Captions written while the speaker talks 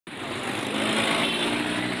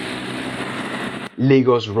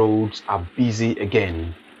Lagos roads are busy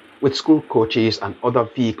again, with school coaches and other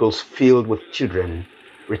vehicles filled with children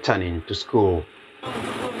returning to school.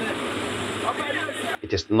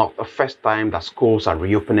 It is not the first time that schools are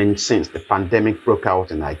reopening since the pandemic broke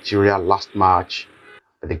out in Nigeria last March,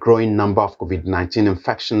 but the growing number of COVID-19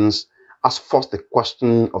 infections has forced the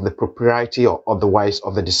question of the propriety or otherwise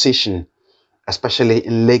of the decision, especially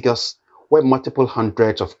in Lagos, where multiple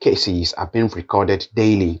hundreds of cases are being recorded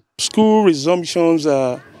daily. School resumptions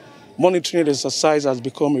monitoring exercise has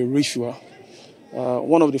become a ritual.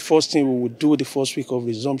 One of the first things we would do the first week of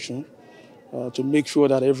resumption to make sure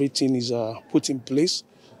that everything is put in place.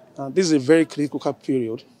 This is a very critical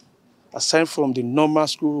period. Aside from the normal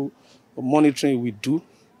school monitoring we do,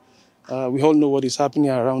 we all know what is happening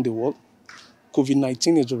around the world.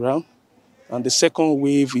 Covid19 is around, and the second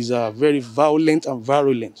wave is very violent and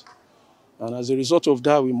virulent. And as a result of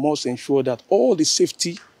that, we must ensure that all the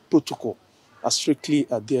safety protocol are strictly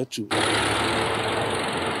adhered to.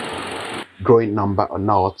 Growing number or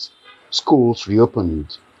not, schools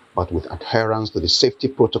reopened, but with adherence to the safety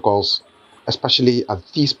protocols, especially at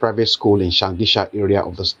this private school in Shangisha area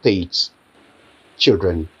of the state.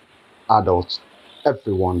 Children, adults,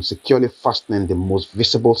 everyone securely fastening the most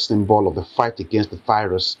visible symbol of the fight against the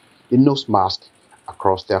virus, the nose mask,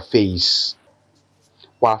 across their face.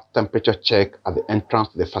 While temperature check at the entrance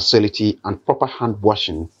to the facility and proper hand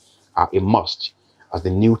washing are a must as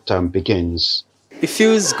the new term begins. It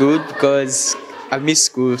feels good because I miss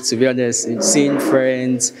school, to be honest, seeing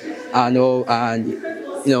friends and all, and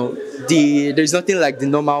there's nothing like the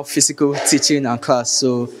normal physical teaching and class,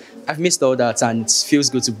 so I've missed all that and it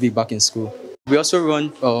feels good to be back in school. We also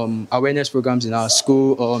run awareness programs in our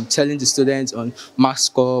school, telling the students on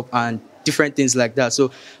mask up and different things like that.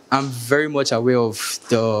 So I'm very much aware of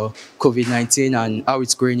the COVID-19 and how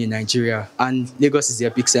it's growing in Nigeria. And Lagos is the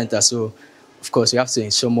epicenter, so of course we have to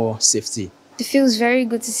ensure more safety. It feels very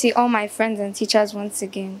good to see all my friends and teachers once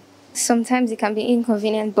again. Sometimes it can be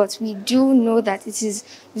inconvenient, but we do know that it is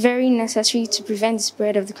very necessary to prevent the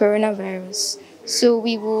spread of the coronavirus. So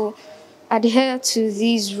we will adhere to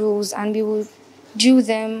these rules and we will do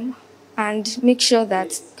them and make sure that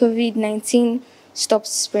COVID-19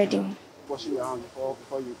 stops spreading. Washing your hands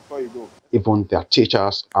before you go. Even their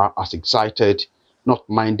teachers are as excited, not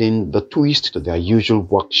minding the twist to their usual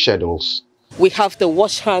work schedules. We have the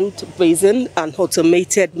wash hand basin, an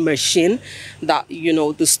automated machine that,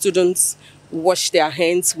 the students wash their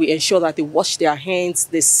hands. We ensure that they wash their hands,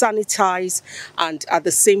 they sanitize, and at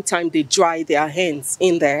the same time they dry their hands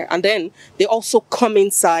in there. And then they also come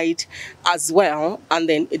inside as well, and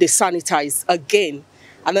then they sanitize again.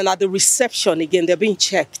 And then at the reception, again, they're being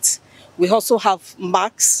checked. We also have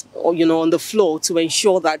masks, on the floor to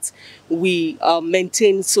ensure that we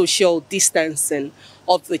maintain social distancing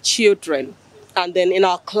of the children. And then in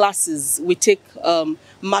our classes, we take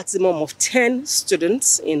maximum of 10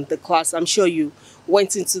 students in the class. I'm sure you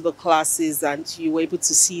went into the classes and you were able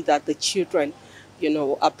to see that the children,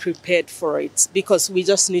 are prepared for it, because we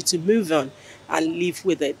just need to move on and live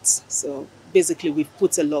with it. So basically, we've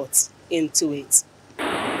put a lot into it.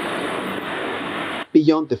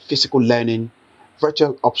 Beyond the physical learning,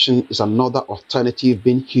 virtual option is another alternative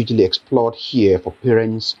being hugely explored here for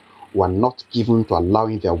parents who are not given to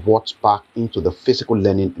allowing their wards back into the physical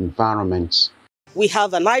learning environments. We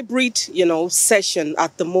have an hybrid, session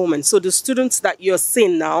at the moment. So the students that you're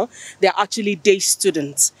seeing now, they're actually day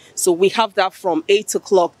students. So we have that from 8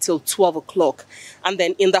 o'clock till 12 o'clock. And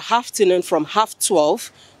then in the afternoon from 12:30,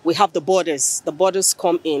 we have the boarders. The boarders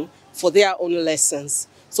come in for their own lessons.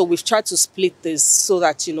 So we've tried to split this so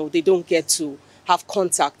that, they don't get to have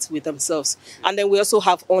contact with themselves. And then we also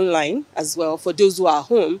have online as well for those who are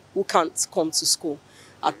home who can't come to school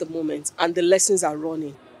at the moment. And the lessons are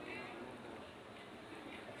running.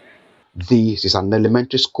 This is an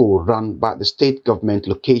elementary school run by the state government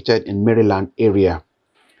located in Maryland area.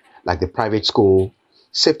 Like the private school,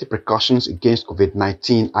 safety precautions against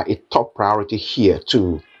COVID-19 are a top priority here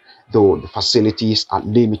too, though the facilities are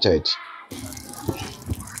limited.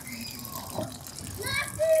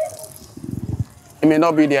 It may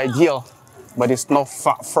not be the ideal, but it's not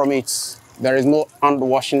far from it. There is no hand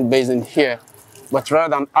washing basin here. But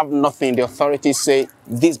rather than have nothing, the authorities say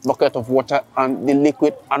this bucket of water and the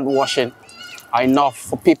liquid hand washing are enough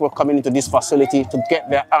for people coming into this facility to get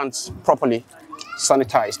their hands properly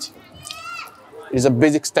sanitized. It is a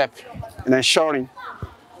basic step in ensuring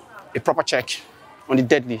a proper check on the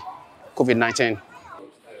deadly COVID-19.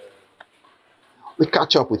 We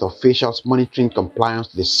catch up with officials monitoring compliance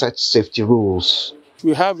to the set safety rules.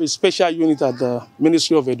 We have a special unit at the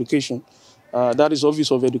Ministry of Education That is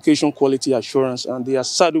Office of Education Quality Assurance, and they are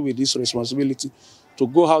saddled with this responsibility to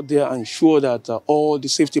go out there and ensure that all the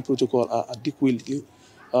safety protocols are adequately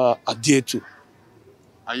adhered to.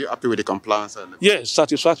 Are you happy with the compliance? Yes,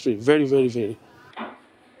 satisfactory. Very, very, very.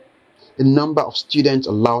 The number of students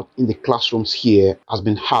allowed in the classrooms here has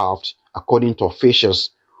been halved, according to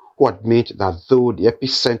officials who admit that though the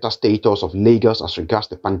epicenter status of Lagos as regards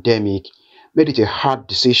the pandemic made it a hard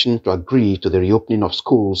decision to agree to the reopening of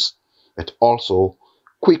schools, but also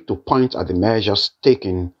quick to point at the measures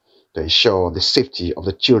taken to ensure the safety of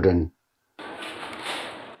the children.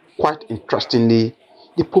 Quite interestingly,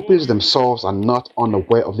 the pupils themselves are not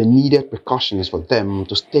unaware of the needed precautions for them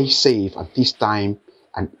to stay safe at this time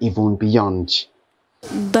and even beyond.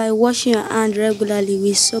 By washing your hands regularly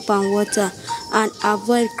with soap and water and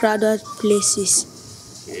avoid crowded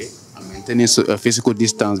places. Okay. And maintaining a physical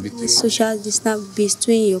distance between social distance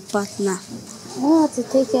between your partner. I know how to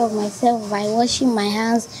take care of myself by washing my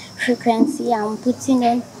hands frequently and putting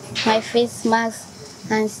on my face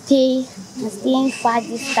mask and staying far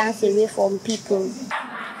distance away from people.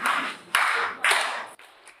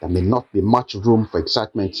 There may not be much room for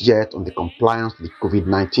excitement yet on the compliance with the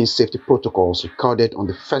Covid-19 safety protocols recorded on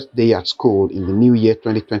the first day at school in the new year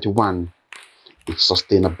 2021. Its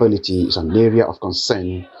sustainability is an area of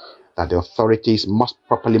concern that the authorities must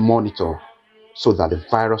properly monitor so that the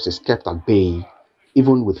virus is kept at bay,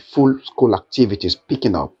 even with full school activities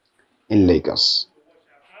picking up in Lagos.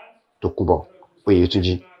 Tokunbo,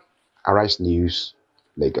 Oyetunji, Arise News,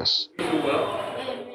 Lagos.